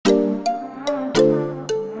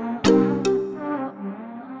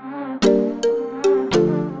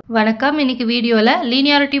வணக்கம். இன்னைக்கு வீடியோல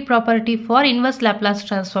linearity property for inverse Laplace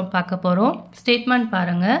transform பார்க்க போறோம். ஸ்டேட்மென்ட்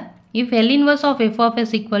பாருங்க. If L inverse of f of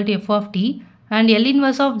s equal to f of t and L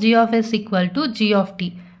inverse of g of s equal to g of t,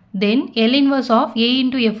 then L inverse of a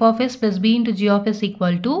into f of s plus b into g of s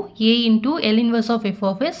equal to a into L inverse of f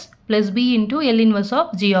of s plus b into L inverse of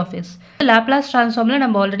g of s. Laplace transformல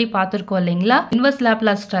நம்ம already பார்த்திருக்கோம் இல்லைங்களா? Inverse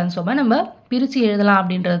Laplace transform நம்ம பிரிச்சு எழுதலாம்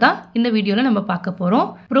அப்படின்றது தான் இந்த வீடியோல நம்ம பார்க்க போறோம்.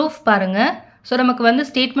 ப்ரூஃப் பாருங்க. So நமக்கு வந்து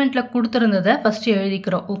ஸ்டேட்மென்ட்ல கொடுத்திருந்ததை ஃபர்ஸ்ட்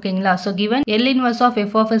எழுதிக்கிறோம். ஓகேங்களா? So given L inverse of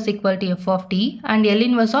f of s equal to f of t and L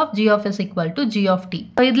inverse of g of s equal to g of t.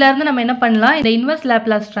 So இதுல இருந்து நம்ம என்ன பண்ணலாம்? இந்த inverse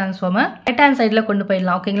Laplace transform right hand சைடுல கொண்டு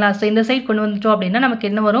போயிடலாம். ஓகேங்களா? So இந்த சைடு கொண்டு வந்துட்டோம் அப்படின்னா நமக்கு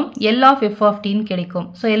என்ன வரும்? L of f of t ன்னு கிடைக்கும்.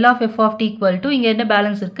 So L of f of t equal to இங்க என்ன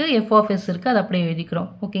பேலன்ஸ் இருக்கு? f of s இருக்கு. அதை அப்படியே எழுதிக்கிறோம்.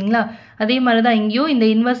 ஓகேங்களா? அதே மாதிரி தான் இங்கேயும் இந்த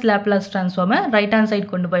inverse Laplace transform right hand side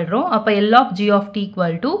கொண்டு போயிடுறோம். அப்ப L of g of t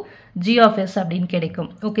equal to g of s அப்படின்னு கிடைக்கும்.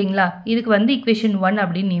 ஓகேங்களா? இதுக்கு வந்து equation 1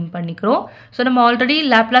 அப்படின்னு நேம் பண்ணிக்கிறோம். ஸோ நம்ம ஆல்ரெடி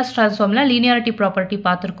Laplace transformல linearity property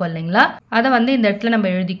பார்த்திருக்கோம் இல்லைங்களா? அதை வந்து இந்த இடத்துல நம்ம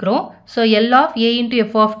எழுதிக்கிறோம். So L of a into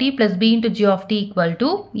f of t plus b into g of t equal to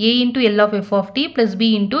a into L of f of t plus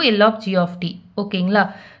b into L of g of t. ஓகேங்களா?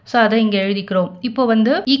 So அதை இங்கே எழுதிக்கிறோம். இப்போ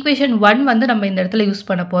வந்து equation 1 வந்து நம்ம இந்த இடத்துல யூஸ்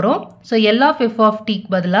பண்ண போகிறோம். So L of f of t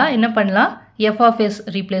பதிலாக என்ன பண்ணலாம்? f of s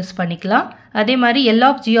ரீப்ளேஸ் பண்ணிக்கலாம். அதே மாதிரி L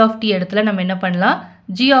of g of t இடத்துல நம்ம என்ன பண்ணலாம்?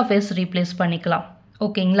 g of s replace பண்ணிக்கலாம்.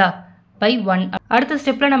 ஓகேங்களா? by 1. அடுத்த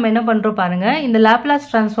ஸ்டெப்ல நம்ம என்ன பண்றோம் பாருங்க. இந்த Laplace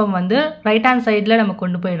transform வந்து ரைட் ஹேண்ட் சைடுல நம்ம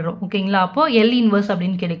கொண்டு போயிடுறோம். ஓகேங்களா? அப்போ L inverse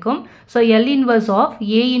அப்படின்னு கிடைக்கும். So L inverse of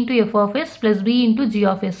a into f of s plus b into g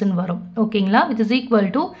of s ன்னு வரும். ஓகேங்களா? which is equal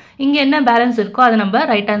to இங்க என்ன பேலன்ஸ் இருக்கோ அதை நம்ம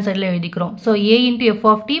ரைட் ஹேண்ட் சைடுல எழுதிக்கிறோம். So a into f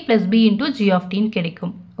of t plus b into g of t ன்னு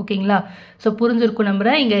கிடைக்கும். ஓகேங்களா? ஸோ புரிஞ்சிருக்கும்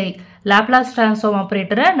நம்புறேன். இங்க Laplace transform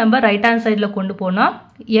ஆபரேட்டரை நம்ம ரைட் ஹேண்ட் சைடுல கொண்டு போனா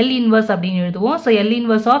L inverse அப்படின்னு எழுதுவோம். So L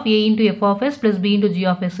inverse of a into f of s plus b into g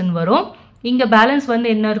of s ன்னு வரும். இங்க பேலன்ஸ் வந்து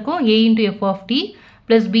என்ன இருக்கும்? a into f of t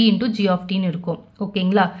plus b into g of t ன்னு இருக்கும்.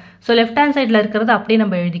 ஓகேங்களா? ஸோ லெஃப்ட் ஹேண்ட் சைடுல இருக்கிறது அப்படியே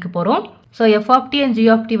நம்ம எழுதிக்க போறோம். So f of t and g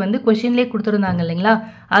of t வந்து கொஸ்டின்லேயே கொடுத்துருந்தாங்க இல்லைங்களா?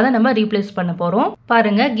 அதை நம்ம ரீப்ளேஸ் பண்ண போறோம்.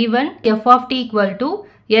 பாருங்க, given f of t equal to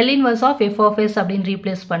L inverse of f of s அப்படின்னு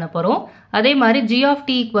ரீப்ளேஸ் பண்ண போறோம். அதே மாதிரி g of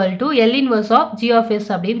t equal to L inverse of g of s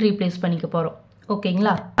அப்படின்னு ரீப்ளேஸ் பண்ணிக்க போறோம்.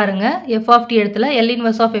 ஓகேங்களா? பாருங்க, f of t இடத்துல L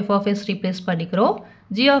inverse of f of s replace பண்ணிக்கிறோம்.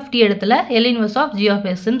 g of t இடத்துல L inverse of g of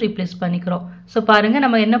s ன்னு replace பண்ணிக்கிறோம். ஸோ பாருங்க,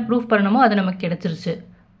 நம்ம என்ன ப்ரூஃப் பண்ணணுமோ அது நமக்கு கிடைச்சிருச்சு.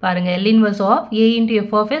 பாருங்க, L inverse of a into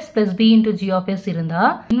f of s plus b into g of s இருந்தா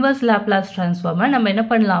இன்வர்ஸ் Laplace transform நம்ம என்ன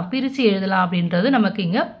பண்ணலாம்? பிரிச்சு எழுதலாம் அப்படின்றது நமக்கு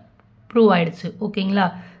இங்க ப்ரூவ் ஆயிடுச்சு. ஓகேங்களா?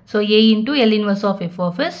 So a into L inverse of f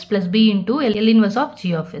of s plus b into L inverse of g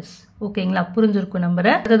of s. ஓகேங்களா? புரிஞ்சிருக்கும்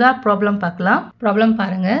நம்புறேன். அதுதான் ப்ராப்ளம் பார்க்கலாம். ப்ராப்ளம்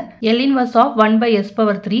பாருங்க. L inverse of 1 by s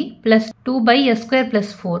power 3 plus 2 by s square plus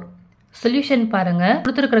 4. Solution பாருங்க.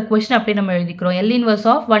 கொடுத்திருக்கிற question அப்படியே நம்ம எழுதிக்கிறோம். L inverse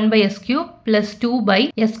of 1 by s cube plus 2 by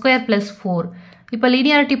s square plus 4. இப்போ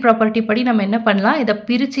linearity property படி நம்ம என்ன பண்ணலாம்? இதை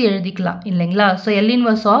பிரிச்சு எழுதிக்கலாம் இல்லைங்களா? So L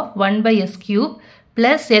inverse of 1 by s cube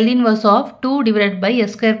plus L inverse of 2 divided by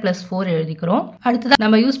s square plus 4 எழுதிக்கிறோம். அடுத்ததா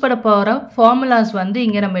நம்ம யூஸ் பண்ண போற ஃபார்முலாஸ் வந்து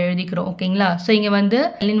இங்க நம்ம எழுதிக்கிறோம். ஓகேங்களா? ஸோ இங்க வந்து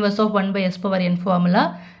L inverse of 1 by s power n formula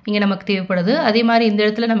இங்க நமக்கு தேவைப்படுது. அதே மாதிரி இந்த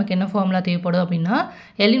இடத்துல நமக்கு என்ன ஃபார்முலா தேவைப்படுது அப்படின்னா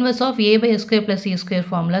L inverse of a by s square plus c square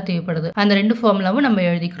formula தேவைப்படுது. அந்த ரெண்டு ஃபார்முலாவும் நம்ம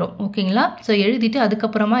எழுதிக்கிறோம். ஓகேங்களா? ஸோ எழுதிட்டு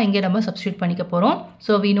அதுக்கப்புறமா இங்க நம்ம சப்ஸ்டியூட் பண்ணிக்க போறோம்.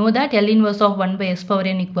 So we know that L inverse of 1 by s power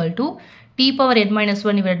n equal to t power n minus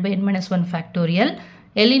 1 divided by n minus 1 factorial.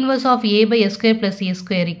 L inverse of a by s square plus a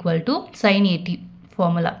square equal to sin at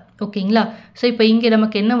formula. ஓகேங்களா? So இப்போ இங்கே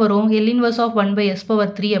நமக்கு என்ன வரும்? L inverse of 1 by s power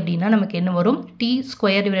 3 அப்படின்னா நமக்கு என்ன வரும்? t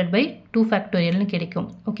square divided by 2 factorialனு கிடைக்கும்.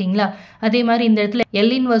 ஓகேங்களா? அதே மாதிரி இந்த இடத்துல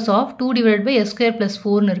L inverse of 2 divided by s square plus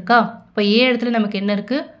 4னு இருக்கா? இப்போ a இடத்துல நமக்கு என்ன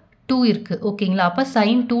இருக்கு? 2 இருக்கு. ஓகேங்களா? அப்ப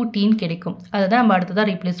sin 2t ன்னு கிடைக்கும். அதை தான் நம்ம அடுத்ததா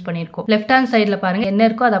ரீப்ளேஸ் பண்ணியிருக்கோம். லெஃப்ட் ஹேண்ட் சைடுல பாருங்க என்ன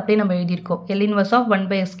இருக்கோ அதை அப்படியே நம்ம எழுதியிருக்கோம். L inverse of 1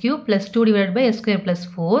 by s cube plus 2 divided by s square plus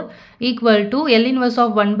 4 equal to L inverse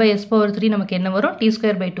of 1 by s power 3 நமக்கு என்ன வரும்? t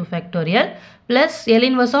square by 2 factorial plus L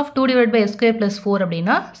inverse of 2 divided by s square plus 4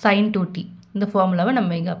 அப்படின்னா sin 2t. இந்த ஃபார்முலாவை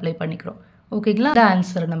நம்ம இங்க apply பண்ணிக்கிறோம். ஓகேங்களா? இந்த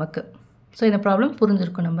ஆன்சர் நமக்கு. ஸோ இந்த ப்ராப்ளம்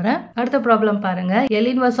புரிஞ்சிருக்கும் நம்புறேன். அடுத்த ப்ராப்ளம் பாருங்க. L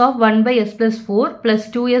inverse of 1 by s plus 4 plus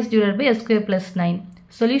 2s divided by s square plus 9.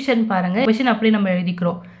 Solution பாருங்க. क्वेश्चन அப்படியே நம்ம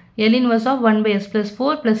எழுதிக்கிறோம். L inverse of 1 by s plus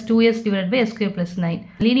 4 plus 2s divided by s square plus 9.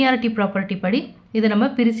 linearity property படி இதை நம்ம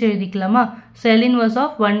பிரிச்சு எழுதிக்கலாமா? So L inverse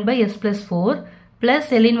of 1 by s plus 4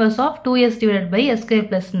 plus L inverse of 2s divided by s square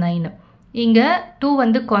plus 9. இங்க 2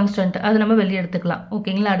 வந்து constant, அதை நம்ம வெளியே எடுத்துக்கலாம்.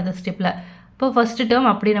 ஓகேங்களா? அடுத்த ஸ்டெப்ல இப்போ ஃபர்ஸ்ட் டேர்ம்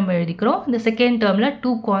அப்படியே நம்ம எழுதிக்கிறோம். இந்த செகண்ட் டேர்ம்ல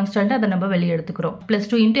 2 கான்ஸ்டன்ட், அதை நம்ம வெளியே எடுத்துக்கிறோம். plus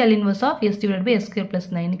 2 into L inverse of s divided by s square plus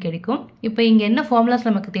 9 கிடைக்கும். இப்போ இங்க என்ன ஃபார்முலாஸ்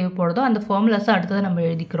நமக்கு தேவைப்படுதோ அந்த ஃபார்முலாஸ் அடுத்ததை நம்ம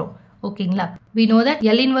எழுதிக்கிறோம். ஓகேங்களா. we know that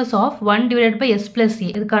L inverse of 1 divided by S plus A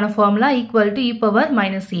இதுக்கான formula equal to e power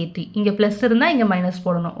minus AT. இங்க பிளஸ் இருந்தா இங்க மைனஸ்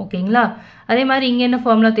போடணும். ஓகேங்களா. அதே மாதிரி இங்க என்ன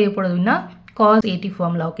ஃபார்முலா தேவைப்படுதுன்னா cos AT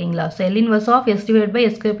ஃபார்முலா. ஓகேங்களா. so L inverse of S divided by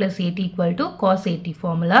S square plus AT equal to cos AT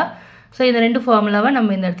formula. So இந்த ரெண்டு ஃபார்முலாவை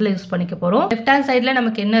நம்ம இந்த இடத்துல யூஸ் பண்ணிக்க போகிறோம். லெஃப்ட் ஹேண்ட் சைடில்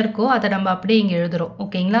நமக்கு என்ன இருக்கோ அதை நம்ம அப்படியே இங்கே எழுதுறோம்.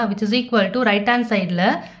 ஓகேங்களா. Which is equal to right hand சைடில்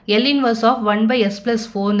L inverse of 1 by S plus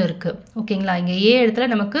 4 இருக்குது. ஓகேங்களா. இங்கே ஏ இடத்துல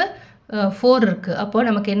நமக்கு 4 இருக்குது. அப்போது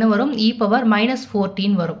நமக்கு என்ன வரும் e power minus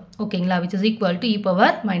 14 வரும். ஓகேங்களா. Which is equal to e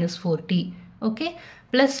power minus 4t. Okay.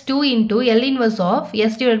 Plus 2 into L inverse of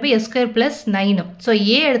S divided by S square plus 9. So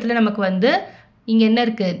ஏ இடத்துல நமக்கு வந்து இங்கே என்ன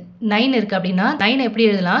இருக்குது 9 இருக்குது அப்படின்னா 9 எப்படி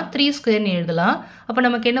எழுதலாம் 3 ஸ்கொயர்னு எழுதலாம். அப்போ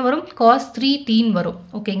நமக்கு என்ன வரும் cos 3t வரும்.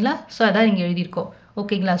 ஓகேங்களா. ஸோ அதான் இங்கே எழுதியிருக்கோம்.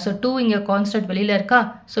 ஓகேங்களா. ஸோ 2 இங்கே கான்ஸ்டன்ட் வெளியில் இருக்கா.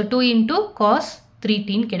 ஸோ 2 இன்டூ cos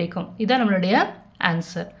 3t கிடைக்கும். இதுதான் நம்மளுடைய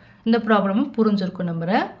ஆன்சர். இந்த ப்ராப்ளமும் புரிஞ்சிருக்கும்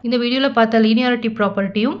நம்புகிறேன். இந்த வீடியோவில் பார்த்த லீனியாரிட்டி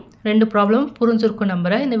ப்ராப்பர்ட்டியும் ரெண்டு ப்ராப்ளம் புரிஞ்சிருக்கும்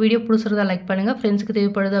நம்புகிறேன். இந்த வீடியோ பிடிச்சிருந்தா லைக் பண்ணுங்கள். ஃப்ரெண்ட்ஸுக்கு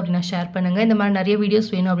தேவைப்படுது அப்படின்னா ஷேர் பண்ணுங்கள். இந்த மாதிரி நிறைய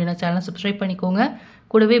வீடியோஸ் வேணும் அப்படின்னா சேனலை சப்ஸ்கிரைப் பண்ணிக்கோங்க.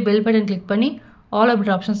 கூடவே பெல் பட்டன் கிளிக் பண்ணி ஆல் அப்படி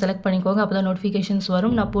ஆப்ஷன் செலக்ட் பண்ணிக்கோங்க. அப்போ தான் நோட்டிஃபிகேஷன்ஸ்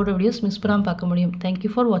வரும். நான் போடுற வீடியோஸ் மிஸ் பண்ணாமல் பார்க்க முடியும்.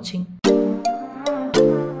 தேங்க்யூ ஃபார் வாட்சிங்.